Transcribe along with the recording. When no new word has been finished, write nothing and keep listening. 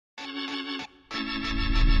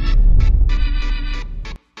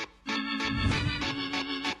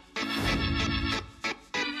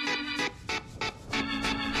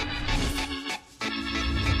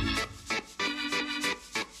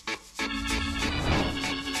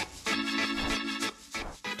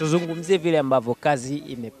Tuzungumzie vile ambavyo kazi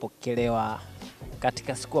imepokelewa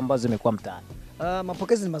katika siku ambazo zimekuwa mtaani.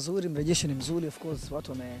 Mapokezi ni mazuri, mrejesho ni mzuri, of course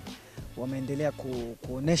watu wameendelea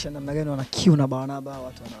kuonesha namna gani wana kiu na Barnaba,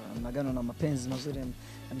 watu namna gani wana mapenzi mazuri na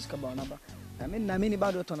muziki wa Barnaba. Mimi naamini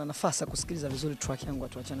bado watu wana nafasi ya kusikiliza vizuri track yangu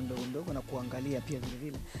Kuachana mdogo mdogo na kuangalia pia vile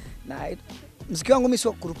vile. Na muziki wangu mimi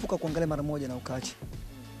sio kurupuka kuangalia mara moja na ukaache.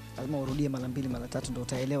 Lazima urudie mara mbili mara tatu ndio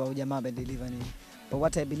utaelewa huyu jamaa deliver nini. But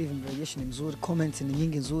what I believe mrejesho ni mzuri, comments ni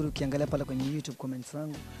nyingi nzuri, ukiangalia pale kwenye YouTube comments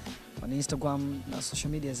zangu, kwenye Instagram na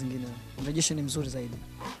social media zingine. Mrejesho ni mzuri zaidi.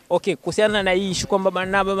 Okay, kuhusiana na hii issue kwamba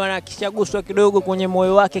Barnaba bana akishaguswa kidogo kwenye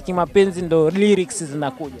moyo wake kimapenzi ndo lyrics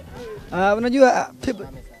zinakuja. Unajua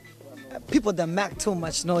people that make too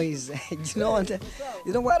much noise. You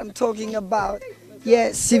know what I'm talking about?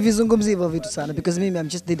 Yeah, si vizungumzi hivyo vitu sana because mimi I'm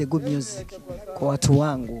just did a good music kwa watu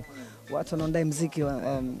wangu. Watu wanaondai muziki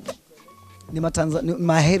ni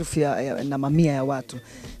maelfu na mamia ya watu.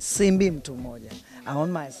 Simbi mtu mmoja. I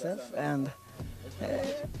own myself and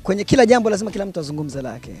kwenye kila jambo lazima kila mtu azungumze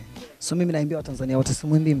lake. So mimi naimbia Watanzania wote,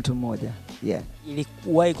 simwimbii mtu mmoja. Yeah.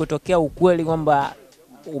 Ilikuwahi kutokea ukweli kwamba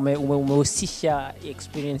umehusisha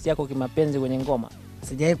experience yako kimapenzi kwenye ngoma?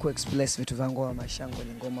 Sijawahi ku-express vitu vyangu wa maisha yangu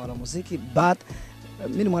kwenye ngoma wala muziki, but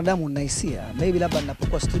mimi ni mwanadamu na hisia. Maybe labda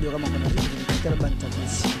ninapokuwa studio kama kuna vitu labda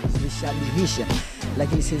nitavishabihisha,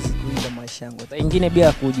 lakini siwezi kuimba maisha yangu. Ingine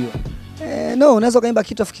bila kujua. No, unaweza kaimba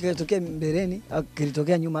kitu afu kikatokea mbeleni au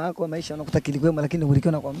kilitokea nyuma yako, maisha unakuta kilikuwa lakini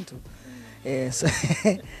ulikiona kwa mtu.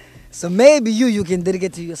 So maybe you can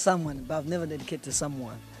dedicate to someone, but I've never dedicated to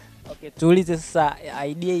someone. Okay, tuulize sasa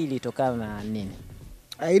idea ilitokana na nini?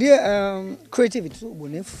 Idea creativity,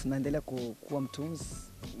 ubunifu, naendelea kuwa mtunzi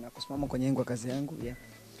na kusimama kwenye engo kazi yangu,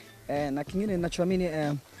 yeah. Na kingine ninachoamini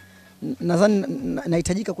nadhani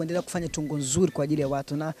nahitajika kuendelea kufanya tungo nzuri kwa ajili ya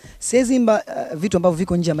watu, na siwezi imba vitu ambavyo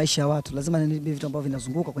viko nje ya maisha ya watu. Lazima niimbe vitu ambavyo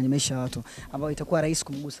vinazunguka kwenye maisha ya watu ambavyo itakuwa rahisi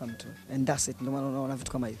kumgusa mtu, and that's it. Ndio maana unaona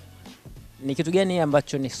vitu kama hivyo. Ni kitu gani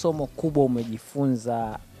ambacho ni somo kubwa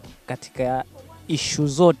umejifunza katika issue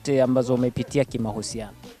zote ambazo umepitia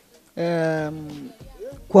kimahusiano?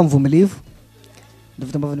 Kuwa mvumilivu ndio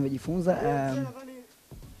vitu ambavyo nimejifunza.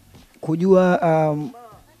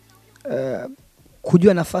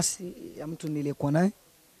 Kujua nafasi ya mtu niliyekuwa naye,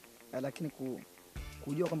 lakini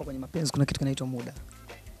kujua kwamba kwenye mapenzi kuna kitu kinaitwa muda.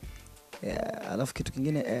 Alafu kitu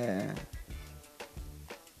kingine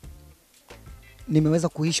nimeweza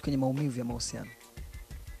kuishi kwenye maumivu ya mahusiano.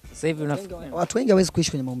 Sasa hivi watu wengi hawezi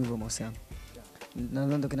kuishi kwenye maumivu ya mahusiano.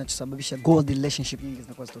 Na ndio kinachosababisha gold relationship nyingi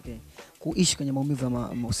zinakuwa zitokee. Kuishi kwenye maumivu ya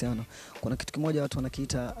mahusiano. Kuna kitu kimoja watu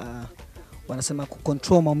wanakiita wanasema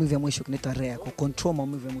kucontrol maumivu ya mwisho, kinaitwa rare, kucontrol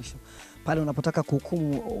maumivu ya mwisho. Pale unapotaka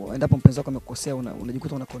kuhukumu endapo mpenzi wako amekukosea,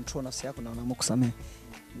 unajikuta una control nafsi yako na unaamua kusamehe.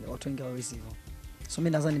 Watu wengi hawawezi hivyo. So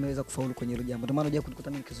mimi nadhani nimeweza kufaulu kwenye hilo jambo. Ndio maana unajua kunikuta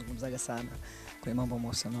mimi nikizungumzaga sana kwenye mambo ya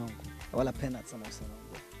mahusiano yangu, wala pena sana mahusiano yangu.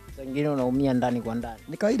 Wengine unaumia ndani kwa ndani.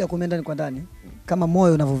 Ni kawaida kuumia ndani kwa ndani, kama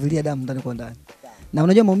moyo unavuvilia damu ndani kwa ndani. Na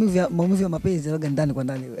unajua maumivu ya mapenzi yanaga ndani kwa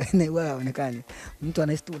ndani. Wewe haonekani. Mtu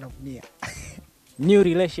anahisi tu unaumia. New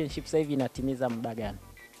relationship sasa hivi inatimiza muda gani?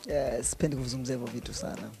 Sipendi kuzungumzia hivyo vitu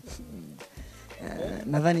sana.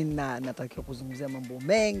 Nadhani natakiwa kuzungumzia mambo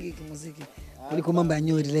mengi kimuziki kuliko mambo ya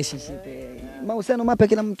new relationship. Mahusiano mapya,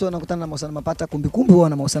 kila mtu anakutana na mahusiano mapya, kumbikumbi wao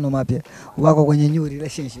na mahusiano mapya. Wako kwenye new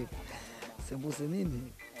relationship. Sembuse mimi.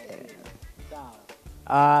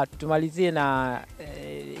 Tumalizie na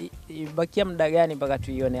ibakia muda gani mpaka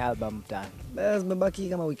tuione album mtaani? Zimebaki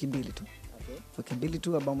kama wiki mbili tu. Okay. Wiki mbili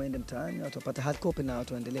tu album iende mtaani, watu wapate hard copy na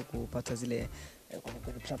watu waendelee kupata zile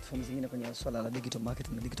kwenye platforms zingine kwenye swala la digital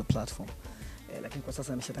marketing na digital platform. Lakini kwa sasa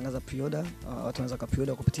nimeshatangaza pre-order, watu wanaweza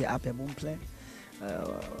ka-pre-order kupitia app ya Boomplay.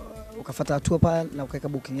 Ukafuata hatua pale na ukaweka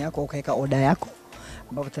booking yako, ukaweka order yako,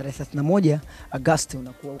 ambapo tarehe 31 Agosti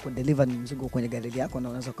unakuwa uko delivered mzigo kwenye gari yako na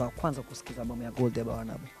unaweza kwa kwanza kusikiza albamu ya Gold ya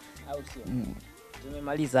Barnaba. Au sio?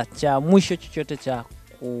 Tumemaliza. Cha mwisho chochote cha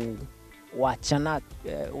kuachana,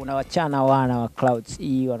 unawachana wana wa Clouds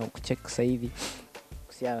hii wanakucheck sasa hivi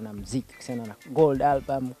kuhusiana na muziki, kuhusiana na Gold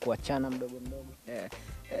album, kuachana mdogo mdogo?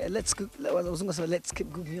 Let's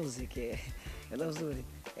keep good music. Hello Zuri.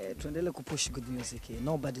 Tuendelee kupush good music.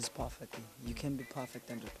 Nobody's perfect. You can be perfect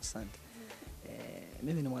 100%.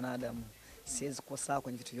 Mimi ni mwanadamu. Siwezi kuwa sawa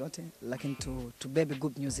kwenye vitu vyote, lakini tubebe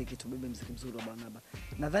good music, tubebe muziki mzuri wa Barnaba.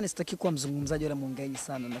 Nadhani sitaki kuwa mzungumzaji wala muongeaji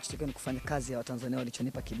sana, na nachotaka ni kufanya kazi ya Watanzania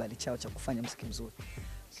walichonipa kibali chao cha kufanya muziki mzuri.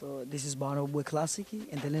 So this is Barnaba Classic.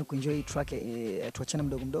 Endeleni kuenjoy track tuachana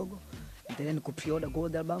mdogo mdogo. Endeleni ku-pre-order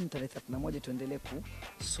gold album tarehe 31, tuendelee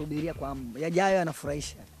kusubiria kwa yajayo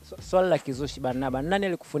yanafurahisha. Swali la kizushi Barnaba, nani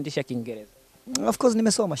alikufundisha Kiingereza? Of course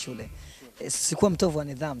nimesoma shule. Sikuwa mtovu wa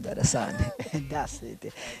nidhamu darasani. That's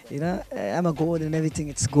it. You know, I'm a gold and everything,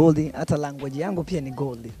 it's goldy. Hata language yangu pia ni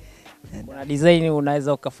goldy. Kuna design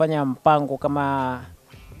unaweza ukafanya mpango kama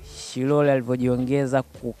Shilole alivyojiongeza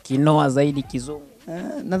kukinoa zaidi kizungu?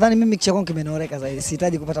 Nadhani mimi kichwa changu kimenoreka zaidi.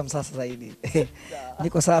 Sihitaji kupata msasa zaidi.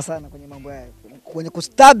 Niko sawa sana kwenye mambo haya. Kwenye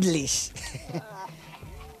kuestablish.